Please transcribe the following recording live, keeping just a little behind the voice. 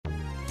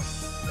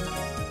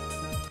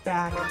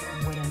back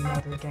with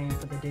another game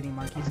for the Diddy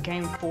Monkeys.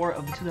 Game 4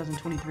 of the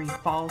 2023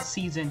 fall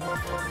season.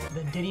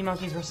 The Diddy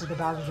Monkeys versus the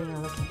Bowser Jr.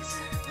 Rookies.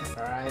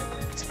 Alright.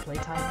 It's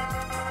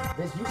playtime.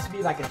 This used to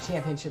be like a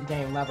championship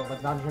game level, but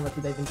the Bowser Jr.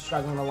 Rookies, they've been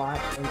struggling a lot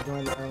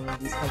during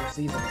these couple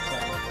seasons, so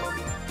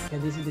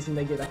can they seem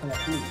to get back on their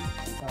feet.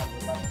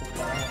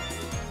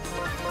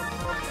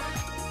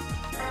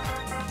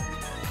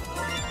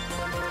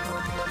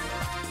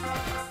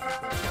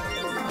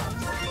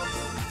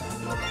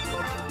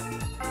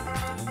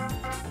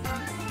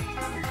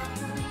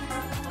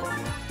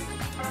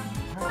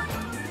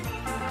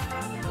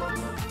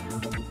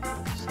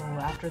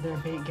 After their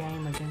big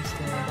game against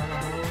the Birdo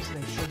Bows,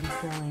 they should be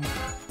feeling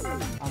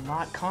a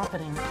lot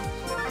confident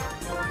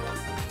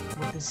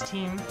with this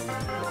team.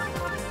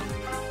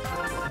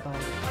 But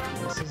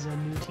this is a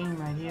new team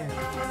right here.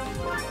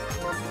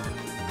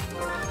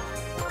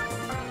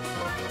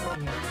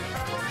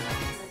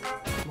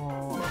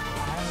 Well,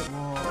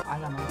 I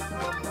don't know.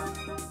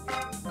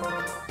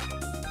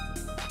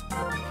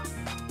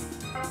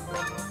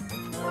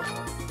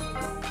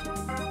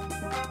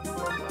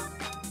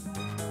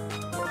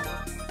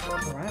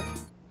 Alright.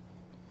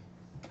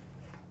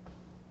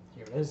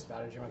 Here it is.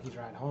 Bowser Jr. Monkeys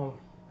are at home.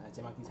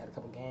 Diddy Monkeys had a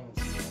couple games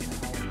at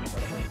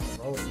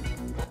home.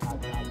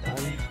 Got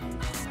done.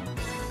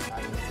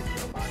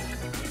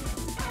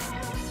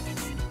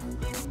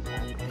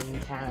 Green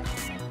Cat.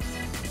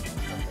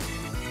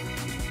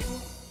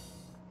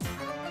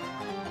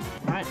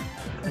 Alright.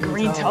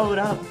 Green Toad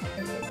up.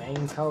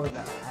 Green Toad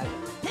that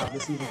how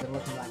this season's been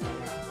looking like right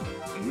now.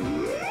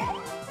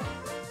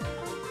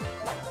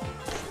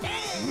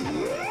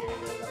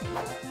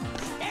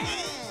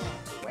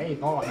 Wait,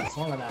 oh, he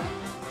swung on that.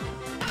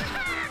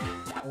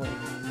 That one.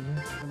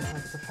 Looks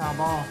like it's a foul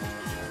ball.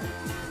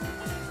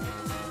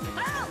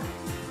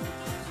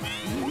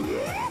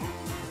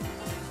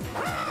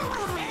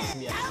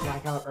 Yeah,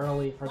 strike out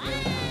early for the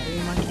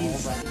Diddy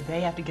Monkeys.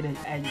 They have to get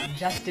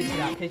adjusted to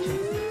that pitching.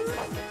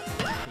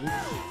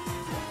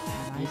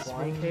 Nice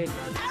big hit.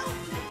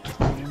 Just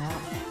bringing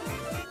out.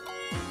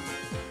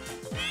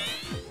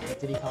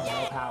 Diddy calling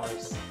no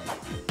powers.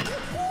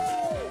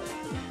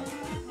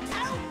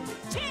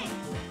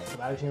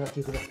 Bowser Jr.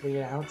 Monkeys with a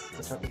 3 outs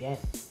to start the game.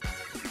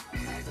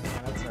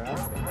 Outs are up.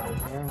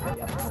 Remember,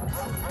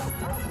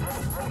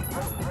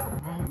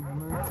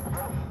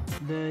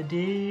 the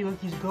Diddy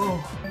Monkeys go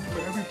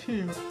for every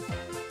team.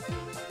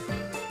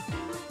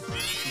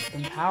 He's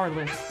been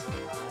powerless.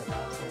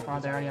 So far,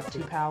 they already have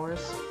 2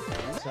 powers.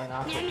 Starting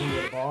off with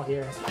the ball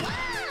here.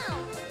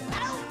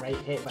 Great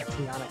hit by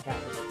Tiana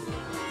Catherine.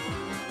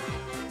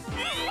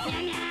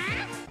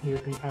 He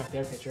was being kind of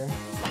their pitcher. So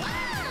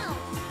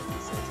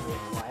it's going to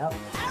fly up.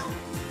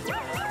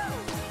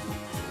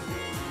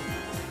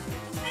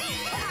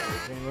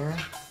 Junior.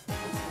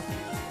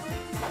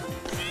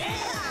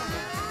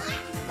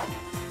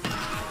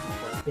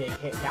 Big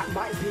hit. That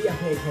might be a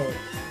big hit.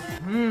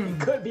 It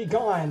could be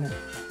gone.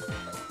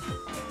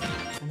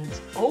 And it's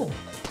oh,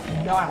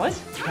 No, what?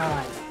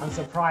 Gone. I'm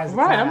surprised.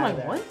 Right, I'm like,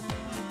 what?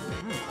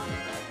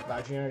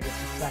 Bowser Jr.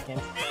 just a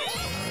second.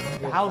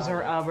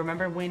 Bowser,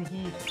 remember when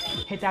he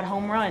hit that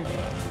home run?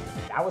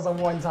 That was a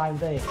one-time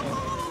thing.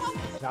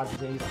 Bowser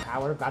Jr. uses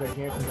power. Bowser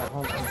Jr. comes at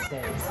home and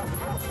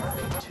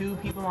stays. 2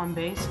 people on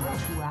base and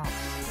 2 outs.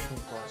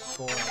 Looking for a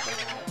score like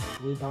that.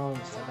 Blue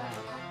bones to that.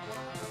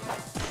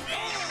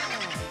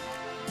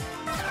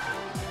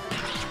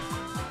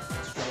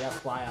 Straight up,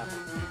 fly up.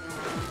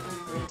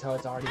 Green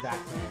Toad's already back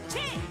there.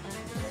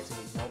 There's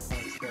gonna be no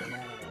points getting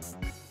out of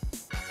it.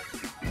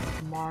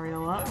 Mario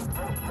up,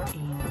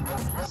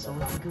 and so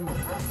is the Goomba.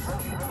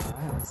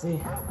 Alright, let's see.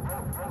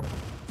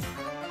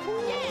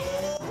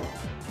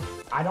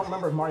 I don't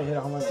remember if Mario hit a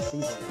home run this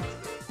season.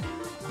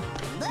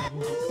 I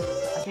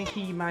think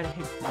he might have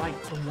hit like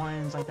the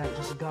ones like that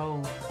just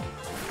go,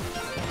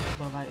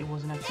 but like it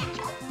wasn't actually.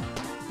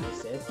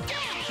 That's it.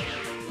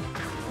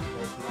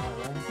 There's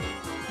Mario.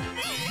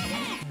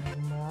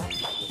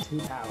 With 2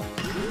 powers.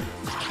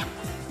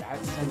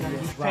 That's gonna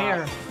be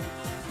fair.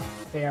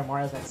 Fair.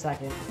 Mario's at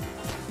second.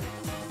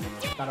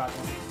 Thought about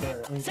going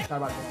third. I mean, thought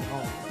about going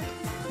home.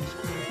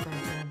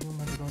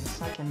 Goomba to go to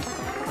second.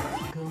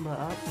 Goomba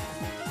up.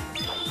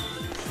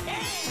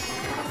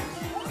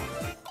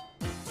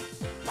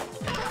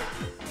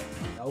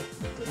 Nope.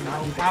 No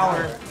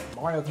power.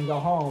 Mario can go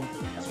home.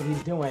 That's what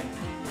he's doing.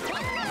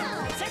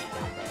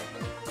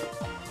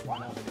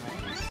 One up.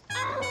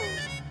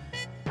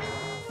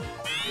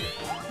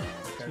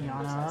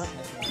 Tiana up.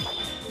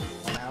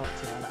 One out.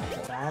 Tiana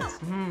after that.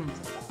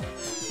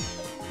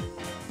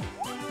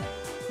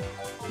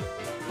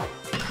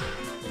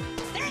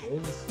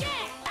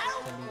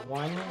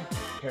 One.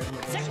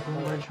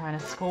 We're trying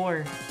to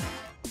score.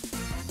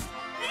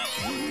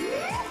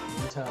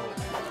 Toad.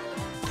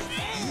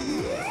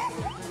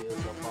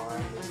 So far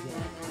in this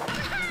game.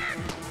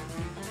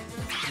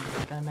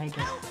 Not gonna make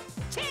it.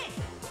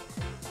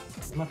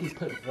 The Monkeys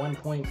put 1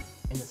 point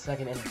in the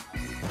second inning.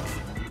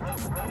 About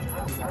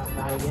to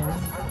die again.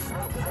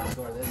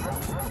 Score this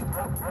time.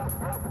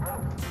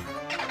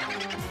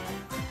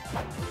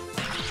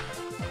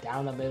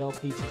 Down the middle,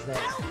 Peach is there.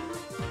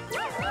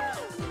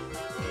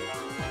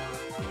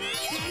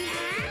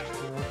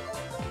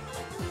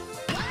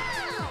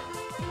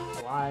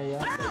 Fly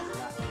up,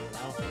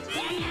 it's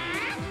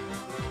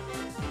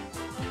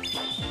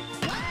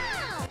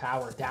not,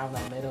 power down the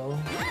middle.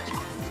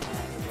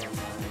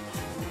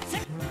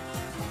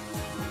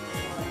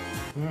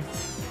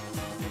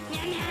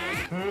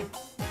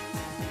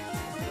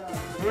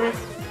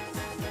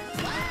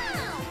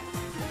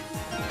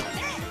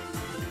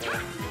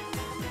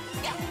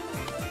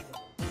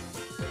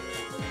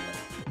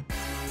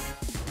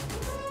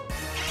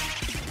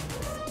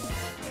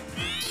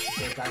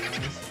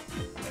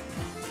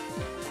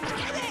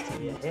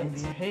 It's gonna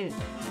be a hit.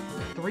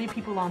 3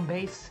 people on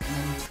base and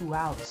then 2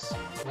 outs.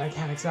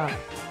 Mechanics up.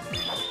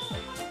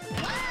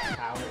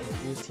 Power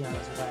is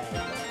Tiana's way.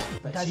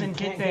 But Doesn't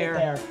she get can't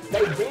there.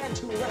 They ran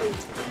too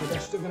late, but they're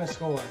still gonna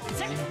score.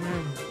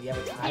 We have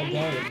a tie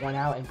game with 1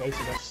 out and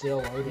bases are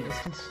still loaded. This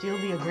can still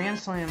be a grand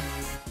slam.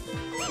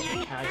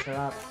 Mechanics are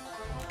up.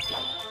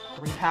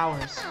 3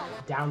 powers.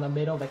 Down the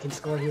middle, they can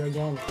score here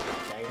again.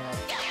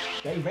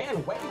 They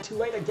ran way too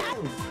late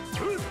again.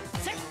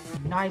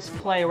 Nice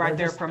play right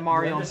there from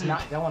Mario. They're just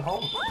not going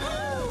home.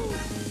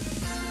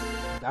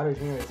 Bowser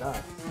Jr. is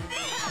up.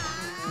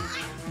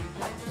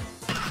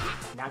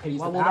 Not gonna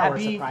use the power,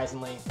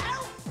 surprisingly,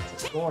 to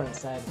score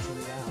instead. So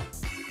he's out.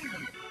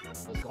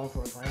 Was going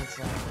for a grand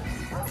slam.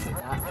 Did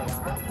not pay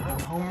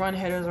off. Home run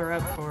hitters are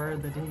up for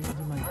the Diddy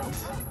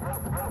Monkeys.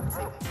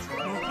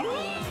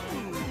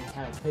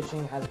 Kind of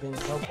pitching has been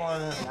so far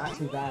not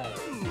too bad.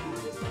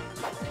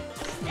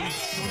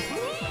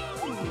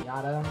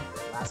 Yada,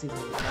 last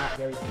season was not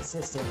very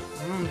consistent.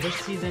 This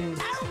season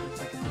looks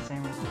like it's the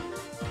same result.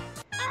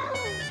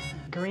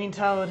 Green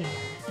Toad.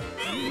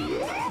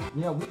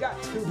 You know, we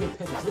got 2 good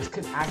pitchers. This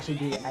could actually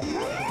be an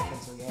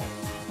defensive game.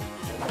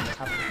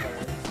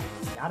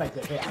 Not a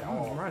good hit at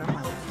all. Right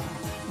on.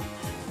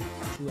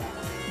 2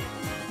 outs.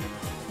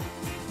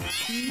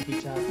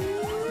 Peach up.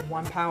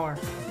 1 power.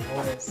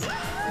 Boys.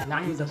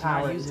 Not use the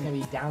power. It's going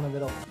to be down the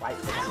middle. Right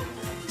for them.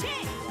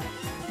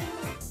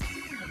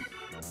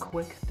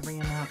 Quick 3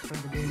 and out for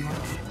the Diddy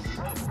Monkeys.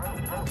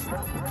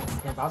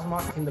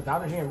 Can the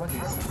Bowser Jr.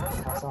 rookies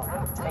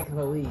take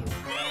the lead?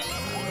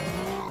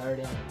 3rd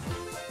inning.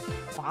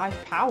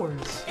 5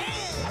 powers.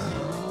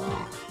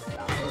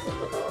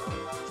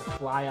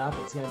 Fly up,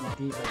 it's gonna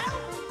be defense.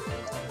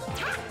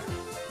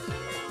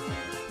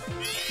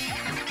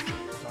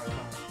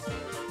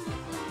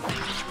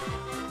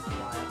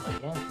 Fly up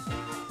again.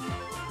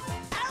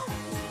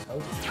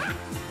 Toad.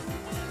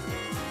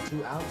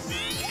 2 outs.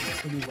 This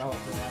could be well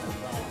for that as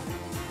well.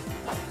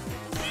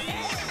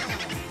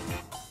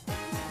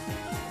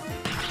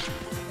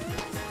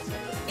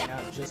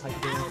 Just like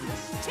doing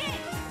this.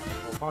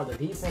 So far, the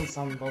defense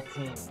on both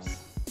teams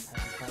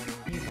has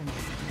been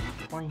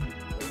playing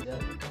really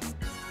good.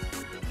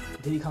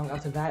 Diddy coming up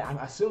to bat. I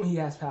assume he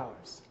has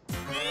powers.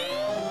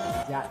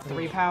 He's got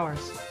 3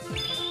 powers. Gonna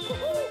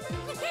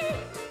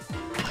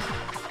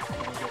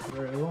get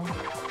through.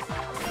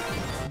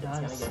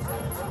 Does.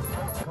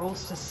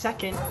 Goes to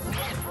second.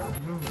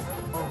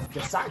 Oh,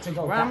 decides to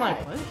go back. back. I'm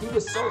like, what? He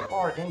was so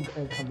far in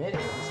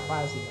committed. I'm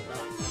surprised he went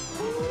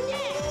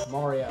back.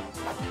 Mario.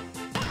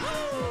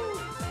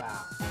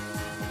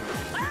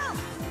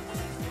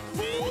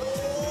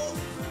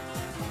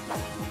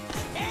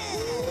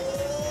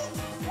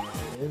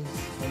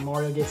 When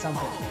Mario gets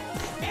something.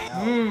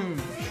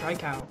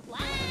 Strikeout.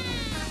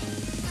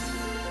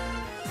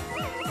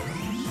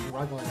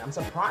 Struggling. I'm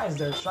surprised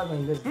they're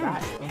struggling this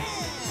bad. I'm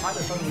surprised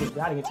they're struggling this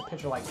bad against a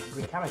pitcher like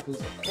Green Comic,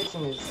 whose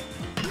pitching is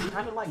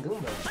kind of like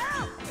Goomba.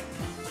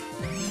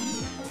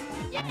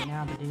 Right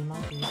now, the Diddy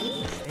Monkeys, they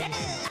just can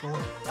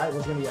score. That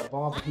was going to be a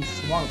ball, but he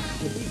swung.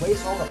 Did he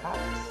waste all the powers?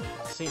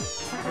 See,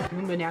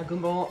 Goomba now.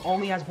 Goomba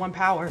only has 1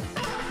 power.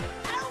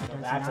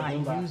 That's a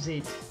Goomba. Use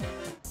it.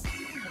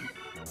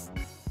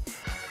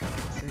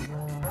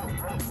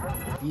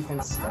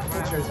 Defense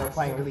pitchers are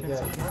playing really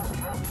good.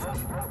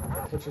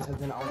 Pitchers have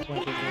been on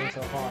point this game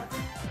so far.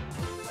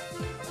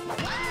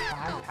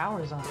 5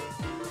 powers on.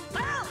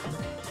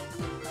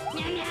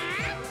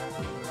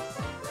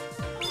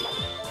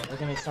 They're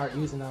gonna start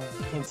using them.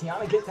 Can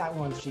Tiana get that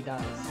one? She does.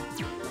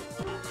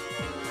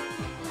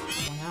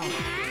 1 out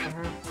for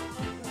her.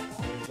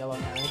 Yellow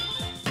parrot.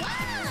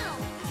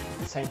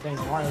 Same thing.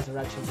 Mario's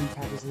direction. He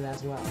catches it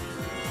as well.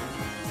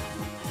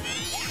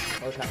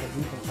 Both got the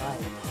defense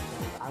right.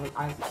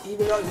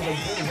 Even though it was a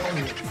good win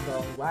the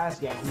last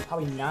game, he's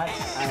probably not as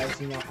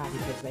happy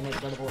because they made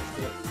Birdo Bows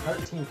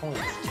 13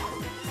 points.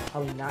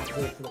 Probably not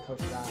good for the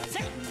coach's eyes.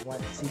 We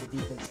want to see the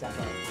defense step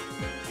up.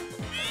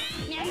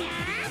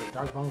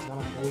 Dark Bones got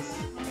on base.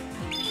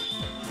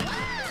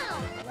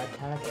 Red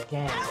Canic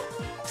again.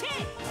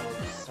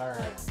 Oh, sir.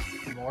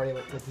 Mario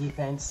with the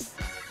defense.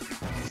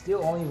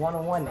 Still only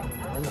 1-on-1 and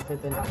we're in the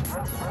 5th inning.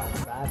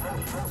 That's bad.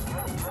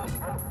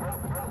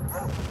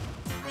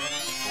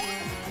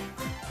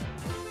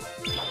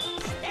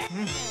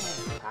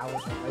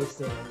 Powers are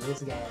wasted in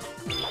this game.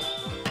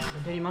 The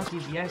Diddy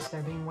Monkeys, yes,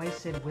 they're being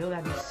wasted. Will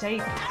that be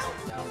safe?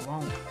 No, It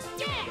won't.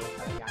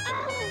 Got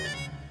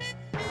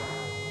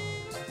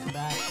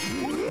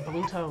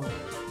Blue Toad.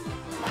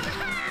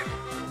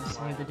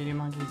 Save the Diddy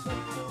Monkeys, but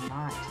will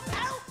not.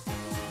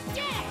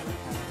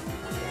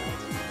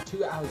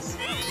 2 outs.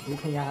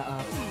 Looking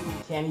at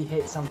can he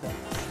hit something?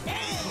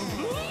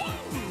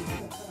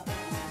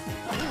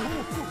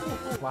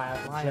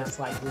 Fly just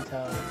like Blue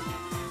Toad.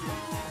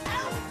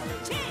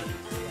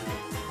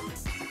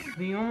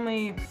 The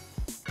only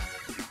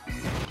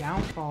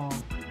downfall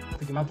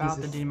about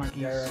the Diddy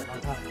Monkeys, they're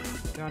on top.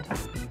 They're on top.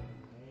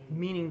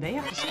 Meaning they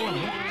have to score.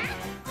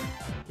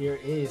 Here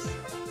is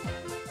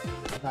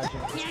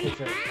this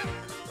picture.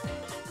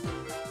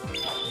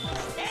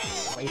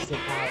 Wasted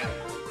power.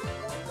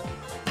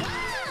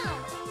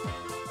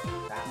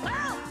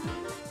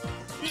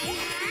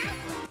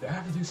 They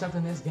have to do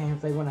something in this game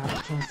if they want to have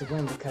a chance to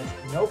win, because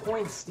no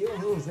points still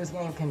means this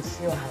game can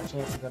still have a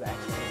chance to go to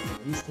extra innings.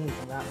 These teams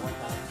will not work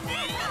out.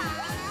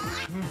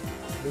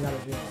 We gotta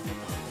do it.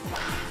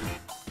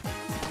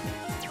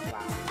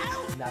 Wow.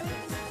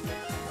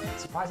 Nothing.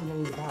 Surprising they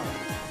need the power.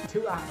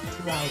 2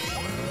 outs.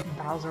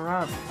 Bowser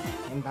up.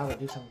 And Bowser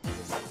do something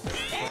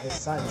for his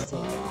son's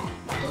team.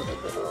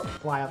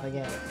 Fly up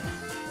again.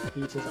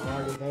 Peach is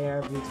already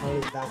there. Blue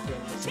Toad is back in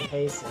just in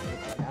case.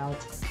 And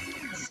out.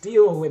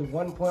 Steal with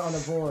 1 point on the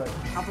board.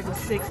 Top of the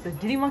 6th. The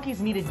Diddy Monkeys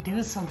need to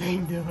do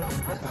something, dude.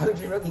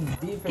 Waluigi Rookie's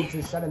defense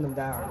is shutting them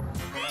down.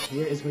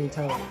 Here is Green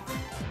Toad.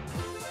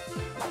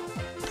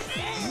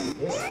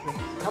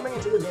 Coming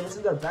into the game, this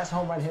is their best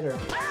home run hitter.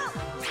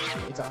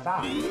 It's a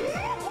foul.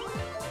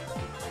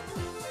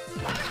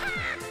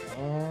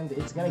 And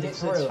it's gonna get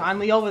through. It's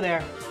finally over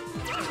there.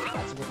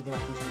 That's what the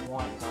Monkeys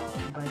want, though.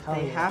 But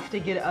they have to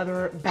get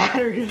other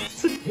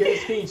batters.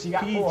 Here's Peach, you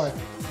got 4.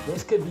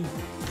 This could be,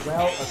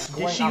 well, a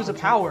scoring Did she use a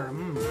power?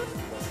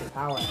 What's the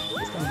power?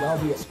 This can well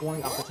be a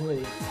scoring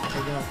opportunity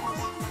for the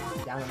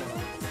Monkeys. Down the middle.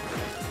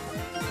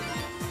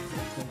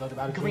 Go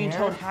to Green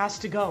Toad has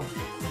to go.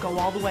 Go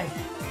all the way.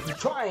 He's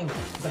trying,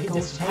 but he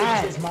just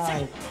changed his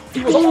mind.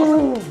 He was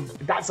off.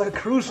 That's a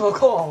crucial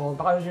call.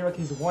 Waluigi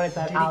Rookies wanted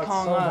that out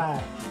so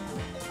bad.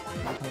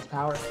 Here comes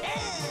power.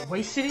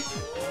 Wasted it?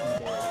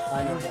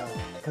 I know,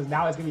 because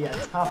now it's going to be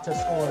tough to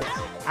score.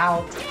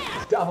 Out.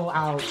 Double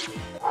out.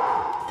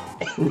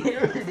 And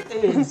here it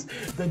is.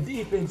 The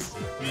defense.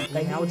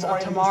 Now it's up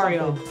to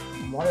Mario.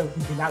 Mario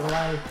did not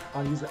rely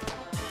on using.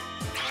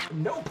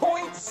 No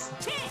points.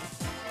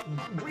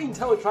 Green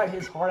Toad tried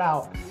his heart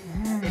out.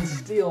 And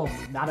still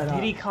not enough.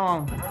 Diddy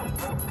Kong.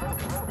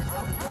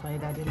 Play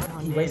that Diddy Kong.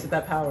 He wasted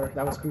that power.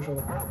 That was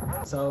crucial.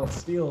 So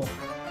still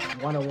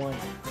 101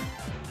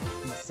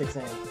 in the 6th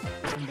inning.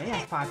 And they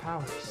have 5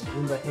 powers.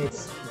 Goomba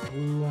hits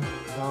Blue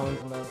Bones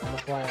on the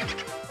flyer.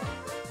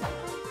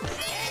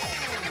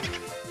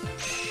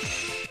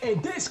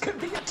 And this could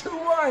be a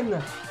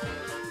 2-1.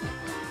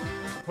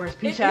 Where's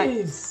Peach at? It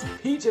is.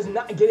 Peach is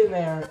not getting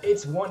there.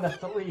 It's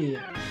 1-3.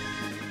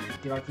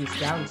 The Monkeys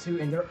down 2,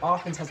 and their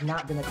offense has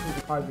not been a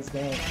crucial part of this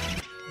game.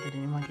 The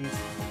Diddy Monkeys.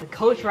 The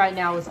coach right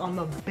now is on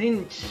the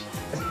bench,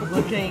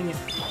 looking.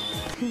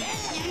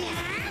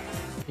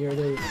 Here it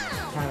is.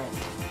 Count.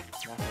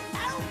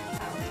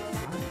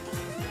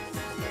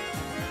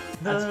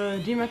 The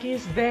Diddy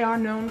Monkeys, they are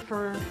known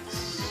for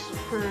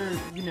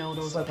you know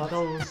those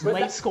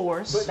late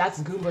scores. But that's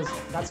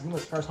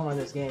Goomba's first home run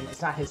in this game.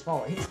 It's not his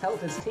fault. He's held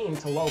his team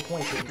to low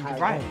points the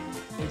entire game.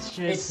 It's just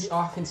it's the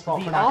offense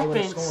fault for not able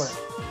to score.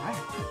 Right.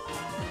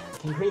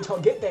 Can Green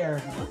Toad get there?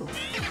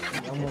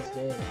 He almost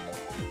did.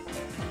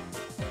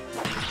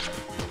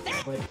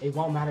 But it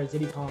won't matter.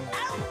 Diddy Kong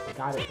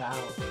got it out.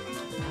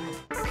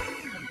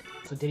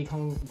 So Diddy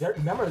Kong,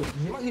 remember,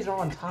 the Monkeys are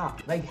on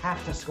top. They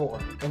have to score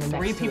in the next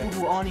 3 people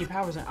who all need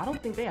powers. I don't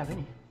think they have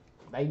any.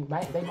 They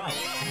might. They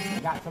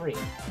got 3.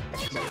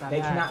 They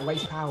cannot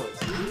waste powers.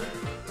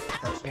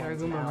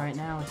 Goomba right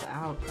now, it's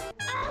out.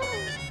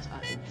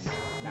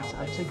 It's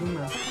up to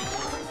Goomba.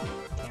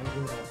 And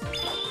Goomba.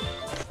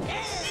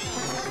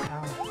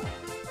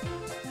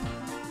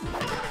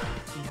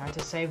 He had to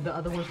save the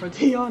other one for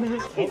Tiana.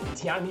 And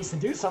Tiana needs to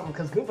do something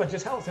because Goomba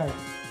just helped her.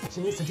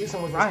 She needs to do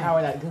something with this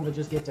power that Goomba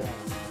just gifted her.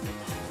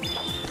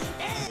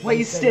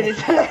 Wasted it.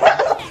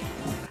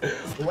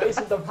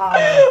 Wasted the power.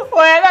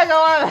 Wait, I go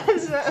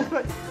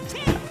on.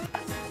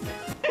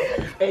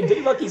 Hey, Diddy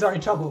Monkeys are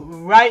in trouble.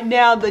 Right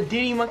now, the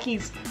Diddy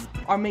Monkeys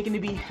are making to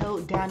be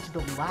held down to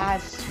the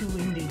last 2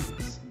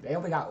 endings. They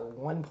only got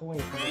 1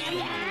 point from this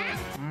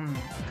game.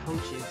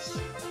 Coaches.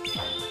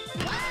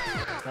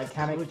 Like,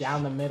 kind of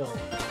down the middle.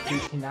 He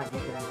cannot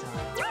get there in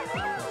time.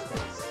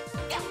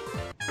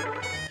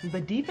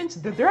 The defense,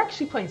 they're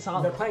actually playing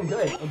solid. They're playing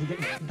good.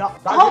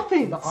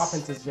 The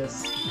offense is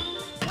just...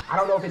 I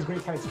don't know if it's Green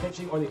Cannon's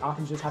pitching or the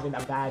offense just having a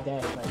bad day.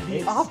 But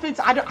the offense,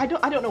 I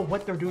don't know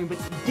what they're doing, but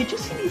did you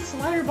see these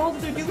slider balls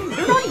that they're doing?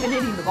 They're not even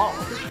hitting the ball.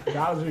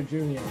 Bowser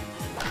Jr.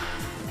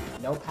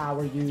 No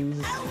power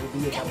used. It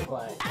will be a double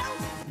play.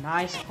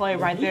 Nice play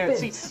right there.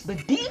 See, the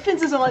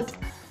defense is on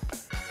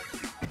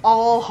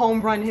all home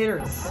run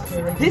hitters.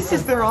 This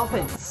is their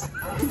offense.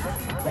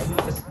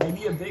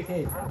 Maybe a big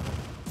hit.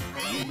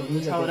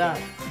 Hold up.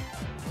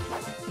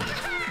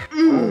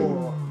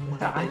 Oh,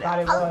 I thought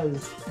it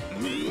was.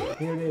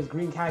 Here it is.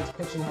 Green Cactus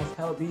pitching has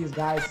held these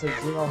guys to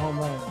 0 home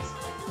runs.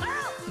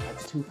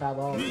 That's 2 foul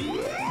balls.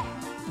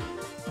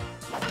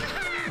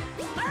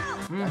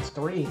 That's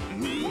 3.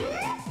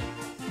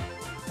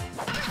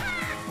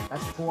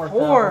 That's 4 foul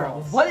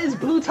balls. What is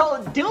Blue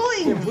Toad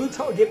doing? Can Blue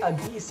Toad get a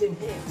decent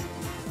hit?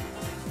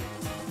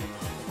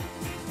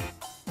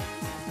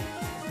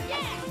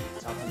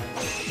 A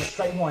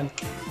straight 1.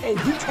 And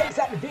he takes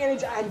that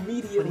advantage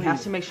immediately. But he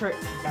has to make sure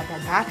that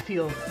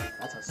backfield.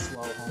 That's a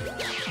slow home run.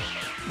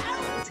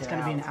 It's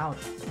gonna be an out.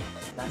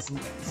 See,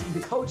 the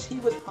coach, he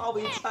was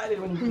probably excited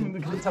when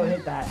Blue Toad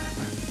hit that.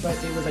 But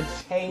it was a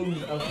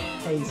change of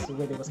pace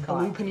when it was caught.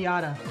 Blue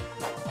Pinata.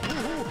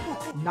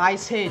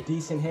 Nice hit.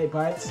 Decent hit,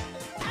 but it's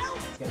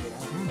gonna be an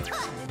out.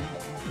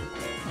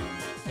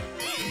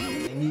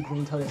 They need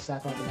Green Toad to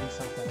step up and do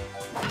something.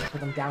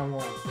 Put them down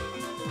 1.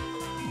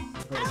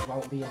 This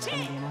won't be It's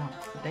gonna be an out.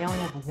 They only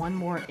have one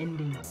more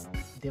ending.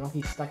 They won't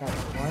be stuck at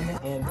 1,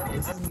 and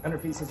this is an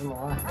undefeated season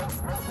line.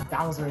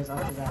 Bowser is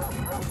up to that.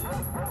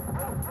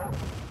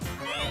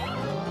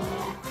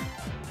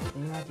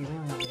 You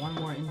only have one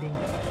more ending.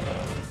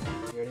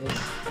 Here it is.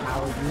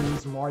 Power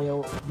use.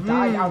 Mario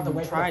died out the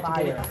way for the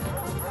fire.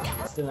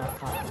 Still not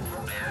caught.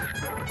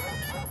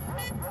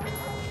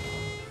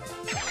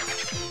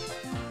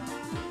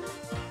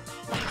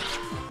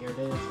 Here it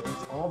is.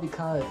 It's all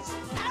because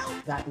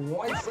that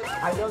one slip.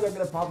 I know they're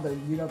gonna probably,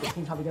 the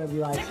team's probably gonna be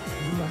like,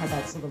 had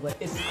that slip up, but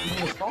it's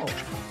his fault.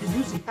 He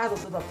usually has a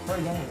slip up per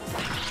game.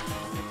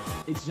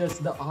 It's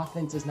just the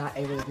offense is not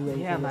able to do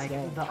anything in this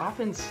game. The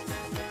offense.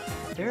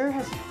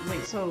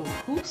 Wait, so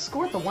who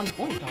scored the 1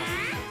 point though?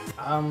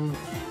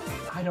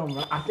 I don't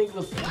know. I think it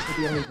was Peach with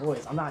the only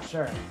voice. I'm not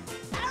sure.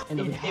 And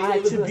it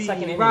had to be.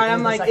 Right,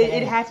 I'm like,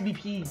 it had to be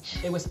Peach.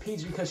 It was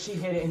Peach because she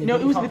hit it in the No,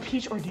 it was the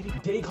Peach or Diddy.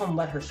 Diddy Kong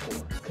let her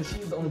score because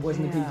she's the only voice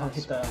in the Diddy Kong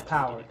hit the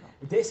power.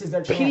 This is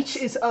their chance. Peach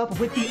is up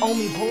with the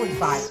only voice.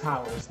 5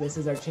 powers. This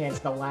is their chance,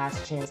 the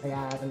last chance they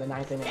have in the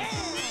 9th inning.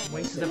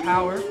 Wasted the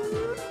power.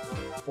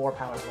 4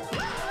 powers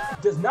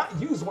left. Does not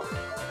use one.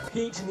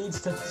 Peach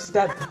needs to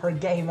step her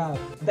game up.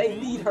 They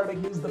need her to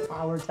use the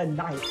power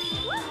tonight.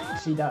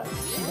 She does.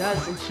 She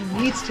does, and she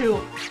needs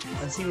to.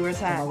 Let's see where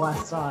it's at. On the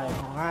left side.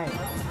 All right.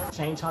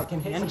 Chain Chomp can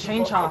hit. And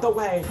Chain Chomp. The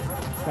way.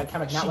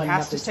 She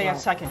has to stay at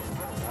second.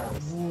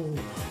 Ooh.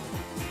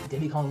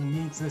 Diddy Kong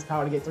needs this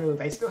power to get through.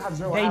 They still have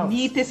 0 outs. They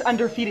need this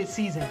undefeated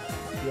season.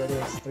 Here it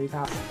is. 3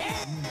 powers.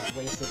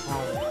 Wasted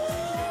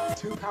power.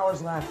 2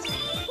 powers left.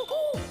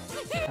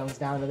 Comes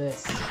down to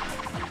this.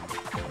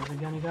 Where's it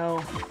gonna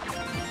go?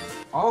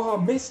 Oh,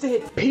 missed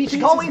it! Peach is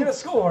going! Gonna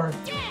score!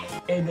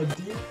 And the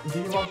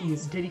Diddy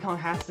Monkeys. Diddy Kong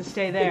has to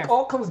stay there. It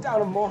all comes down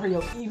to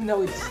Mario, even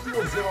though it's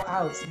still 0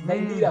 outs. They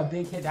need a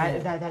big hit.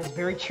 That is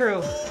very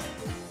true.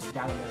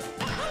 Down the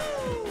middle.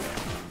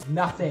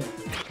 Nothing.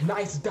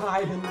 Nice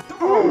dive and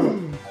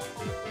boom!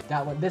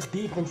 That one. This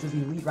defense is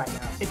elite right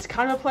now. It's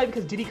kind of a play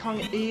because Diddy Kong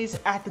is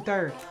at the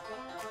 3rd.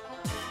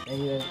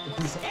 And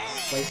he's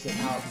wasted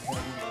power because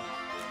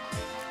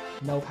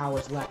no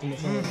powers left in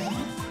this inning.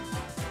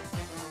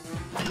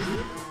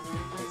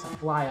 It's a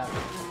fly up.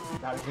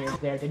 That was here,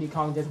 there. Diddy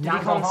Kong does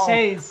not go home.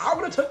 Stays. I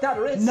would have took that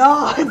risk.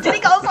 No, Diddy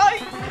Kong's home.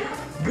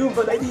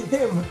 Goomba, they need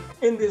him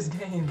in this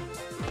game.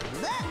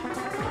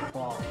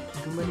 Ball.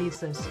 Goomba needs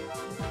this.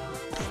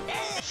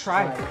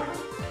 Try.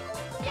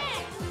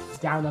 It's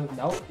down the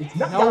nope. It's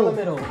not down the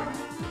middle.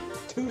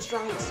 2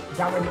 strikes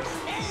down the middle.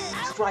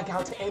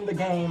 Strikeout to end the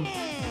game.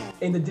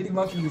 And the Diddy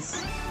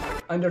Monkeys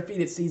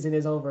undefeated season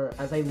is over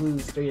as they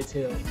lose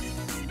 3-2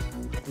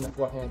 in the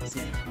 4th inning of the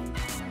season.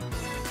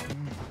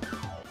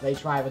 They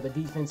tried, but the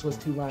defense was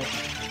too much.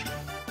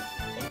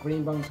 And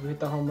Green Bums, who hit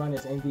the home run,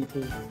 is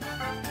MVP.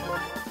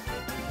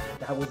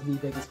 That was the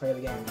biggest play of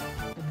the game.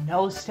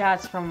 No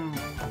stats from...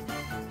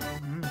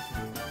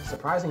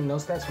 Surprising, no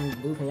stats from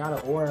Blue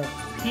Pinata or...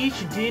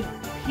 Peach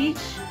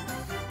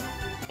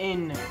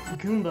and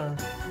Goomba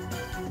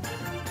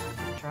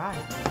try.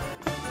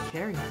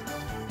 Carry.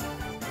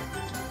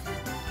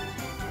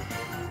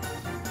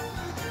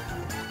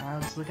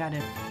 Alright, let's look at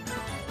it.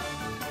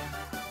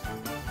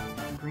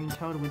 Green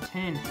Toad with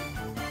 10.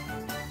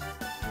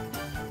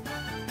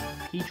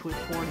 Peach with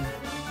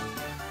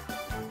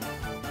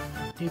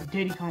 40.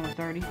 Diddy Kong with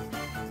 30. I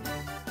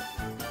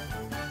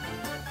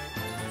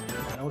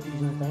know what you're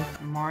gonna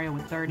think. Mario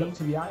with 30. Look,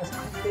 to be honest, I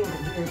think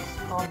it's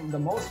probably the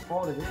most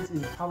fault of this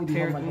is probably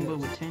the one Goomba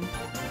with 10.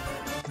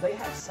 Because they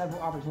had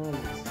several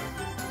opportunities.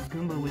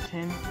 Goomba with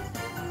 10.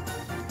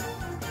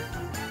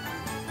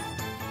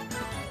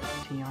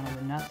 Tiana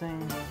with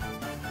nothing.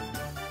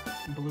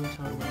 Blue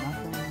Toad with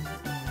nothing.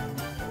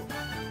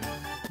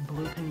 And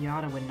Blue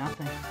Pinata with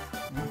nothing.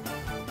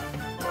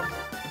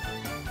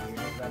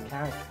 Here's that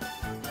carrot.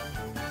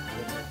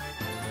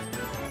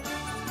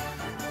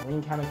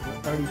 Green Canuck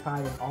with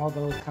 35 and all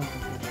those come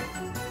from Peach.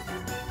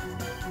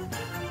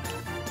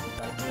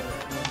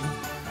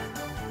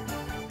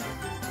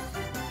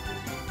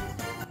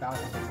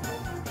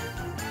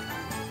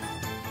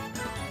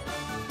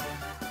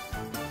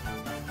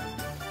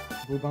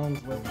 Blue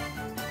Bones with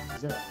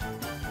 0.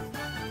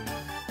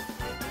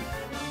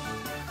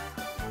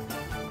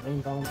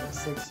 Rainbows at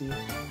 60.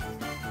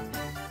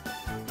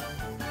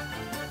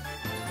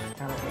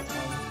 Kind of like 10.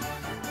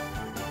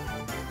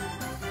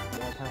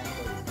 Yeah, kind of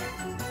like 10.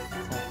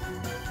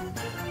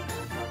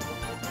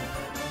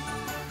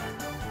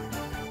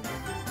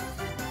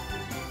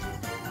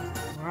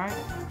 Alright.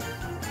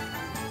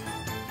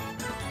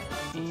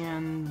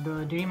 And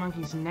the Diddy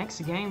Monkeys'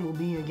 next game will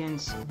be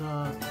against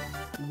the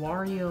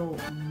Wario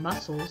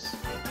Muscles.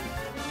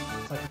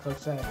 Like the coach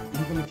said,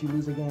 even if you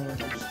lose a game,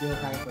 you're still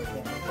fighting for a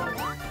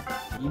championship.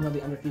 Even though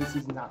the undefeated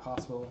season is not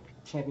possible,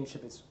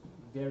 championship is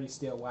very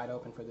still wide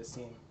open for this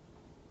team.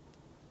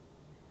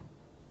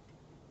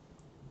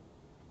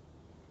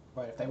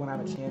 But if they want to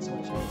have a chance to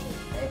win a championship,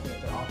 they have to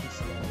get their offense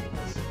together,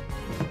 because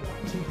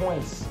 2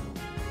 points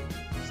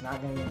is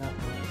not going to be enough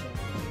to win a championship.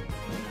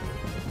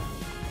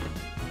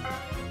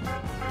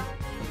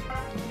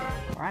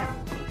 Alright.